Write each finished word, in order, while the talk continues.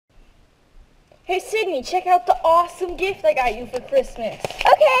Hey Sydney, check out the awesome gift I got you for Christmas.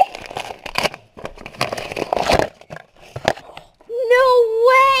 Okay. No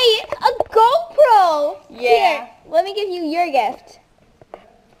way! A GoPro! Yeah. Here, let me give you your gift.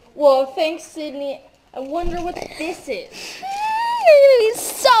 Well, thanks Sydney. I wonder what this is. You're gonna be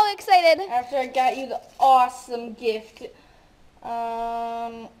so excited. After I got you the awesome gift.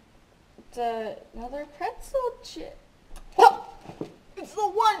 Another pretzel chip. Oh, it's the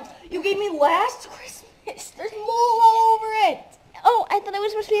one you gave me last Christmas. There's mold all over it. Oh, I thought it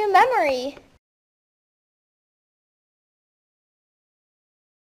was supposed to be a memory.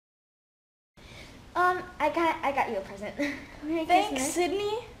 I got you a present. Merry Thanks, Christmas.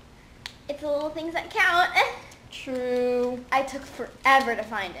 Sydney. It's the little things that count. True. I took forever to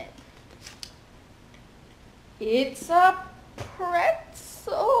find it. It's a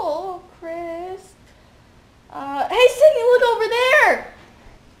pretzel, Chris. Hey, Sydney, look over there.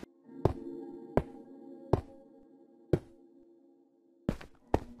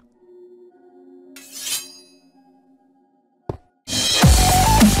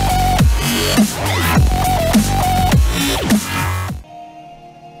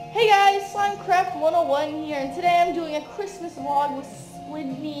 Hey guys, Slimecraft 101 here, and today I'm doing a Christmas vlog with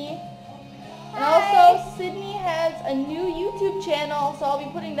Squidney. And also, Sydney has a new YouTube channel, so I'll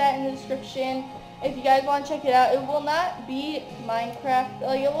be putting that in the description if you guys want to check it out. It will not be Minecraft,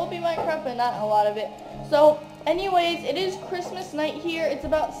 like it will be Minecraft, but not a lot of it. So, anyways, it is Christmas night here. It's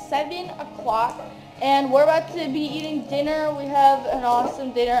about 7 o'clock, and we're about to be eating dinner. We have an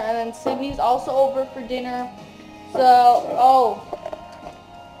awesome dinner, and then Sydney's also over for dinner. So, oh,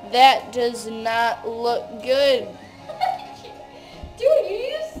 that does not look good. Dude, you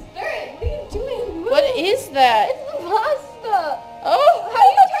need to stir it. What are you doing? What is that? It's the pasta. Oh! How do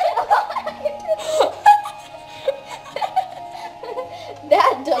you turn it on?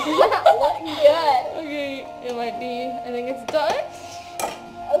 That does not look good. Okay, it might be. I think it's done.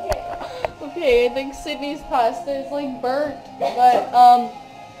 Okay. Okay, I think Sydney's pasta is like burnt. But,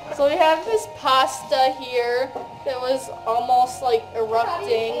 so we have this pasta here that was almost like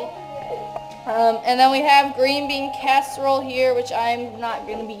erupting. And then we have green bean casserole here, which I'm not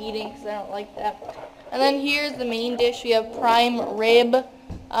going to be eating because I don't like that. And then here's the main dish. We have prime rib.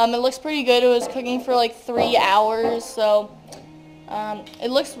 It looks pretty good. It was cooking for like 3 hours, so it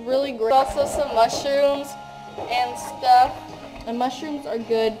looks really great. Also some mushrooms and stuff. The mushrooms are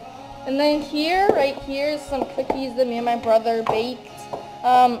good. And then here, right here, is some cookies that me and my brother baked.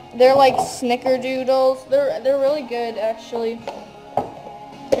 They're like snickerdoodles. They're really good, actually.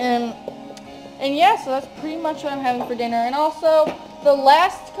 And yeah, so that's pretty much what I'm having for dinner. And also, the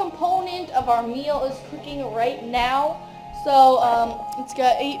last component of our meal is cooking right now. So, it's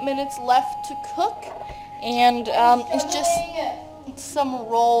got 8 minutes left to cook. And it's just some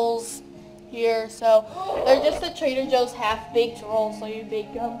rolls here. So, they're just the Trader Joe's half-baked rolls, so you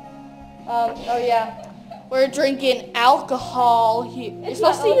bake them. Oh yeah, we're drinking alcohol here. You're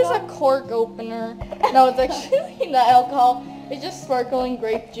supposed to use a cork opener. No, it's actually not alcohol. It's just sparkling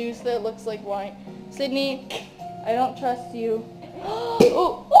grape juice that looks like wine. Sydney, I don't trust you.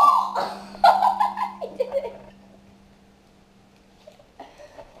 Oh. I did it.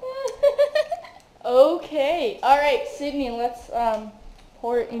 Okay, all right, Sydney, let's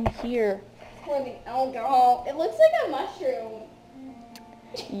pour it in here. Pour the alcohol. It looks like a mushroom.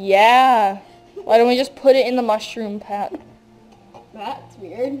 Yeah. Why don't we just put it in the mushroom pat? That's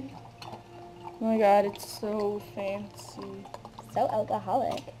weird. Oh my god, it's so fancy. So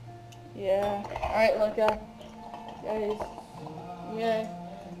alcoholic. Yeah. Alright, look, guys. I'm gonna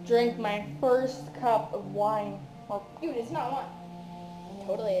drink my first cup of wine. Well, Dude, it's not one. It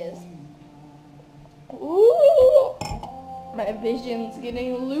totally is. ooh! My vision's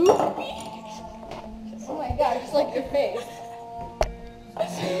getting loopy. Oh my god, just like your face.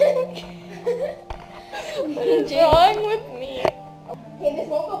 What is wrong with me? Hey, this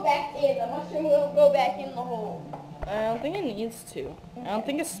won't go back in. The mushroom won't go back in the hole. I don't think it needs to. I don't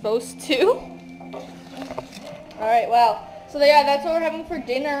think it's supposed to. Alright, wow. So yeah, that's what we're having for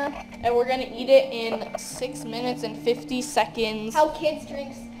dinner. And we're gonna eat it in 6 minutes and 50 seconds. How kids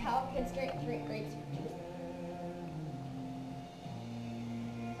drink grapes juice.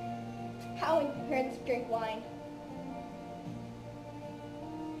 How parents drink wine.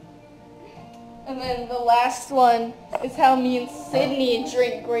 And then the last one is how me and Sydney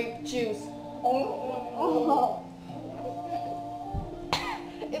drink grape juice. Oh.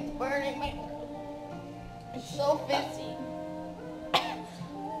 It's burning my throat. It's so fizzy.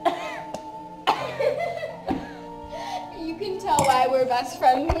 You can tell why we're best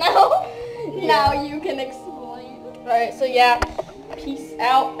friends now. Now you can explain. Alright, so yeah, peace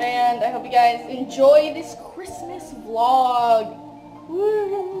out, and I hope you guys enjoy this Christmas vlog.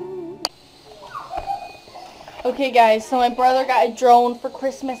 Woo. Okay guys, so my brother got a drone for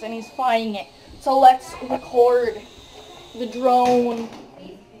Christmas and he's flying it. So let's record the drone.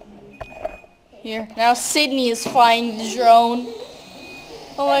 Here, now Sydney is flying the drone.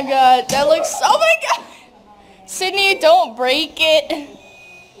 Oh my god, that looks, oh my god! Sydney, don't break it.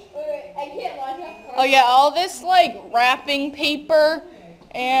 Wait, I can't watch it. Oh yeah, all this like wrapping paper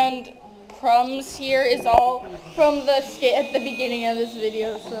and crumbs here is all from the skit at the beginning of this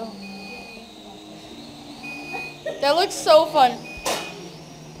video, so. That looks so fun.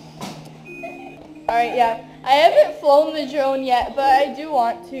 Alright, yeah. I haven't flown the drone yet, but I do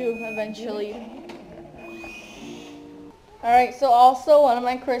want to eventually. Alright, so also one of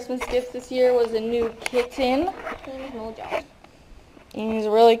my Christmas gifts this year was a new kitten. His name is Mojo. And he's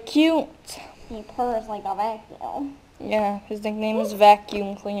really cute. He purrs like a vacuum. Yeah, his nickname is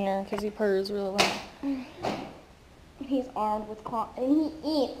Vacuum Cleaner because he purrs really loud. He's armed with claws and he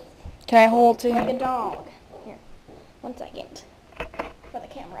eats Can I hold like a him? dog. Here, 1 second for the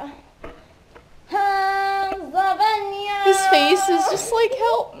camera. His face is just like,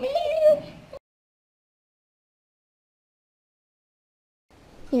 help me.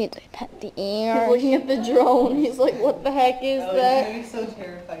 You need to pet the He's ear. looking at the drone. He's like, what the heck is that? I'm so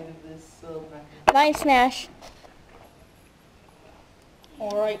terrified of this little man. Bye, Smash.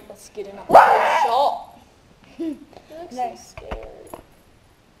 Alright, let's get in a close shot. Nice. Scared.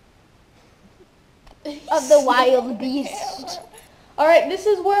 Of the wild beast. Alright, this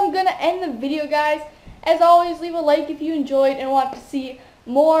is where I'm going to end the video, guys. As always, leave a like if you enjoyed and want to see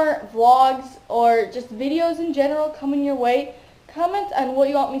more vlogs or just videos in general coming your way. Comment on what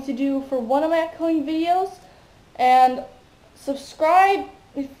you want me to do for one of my upcoming videos. And subscribe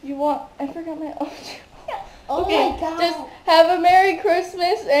if you want. I forgot my own channel. Oh Okay, my god. just have a Merry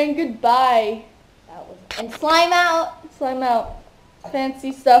Christmas and goodbye. And slime out. Slime out.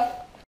 Fancy stuff.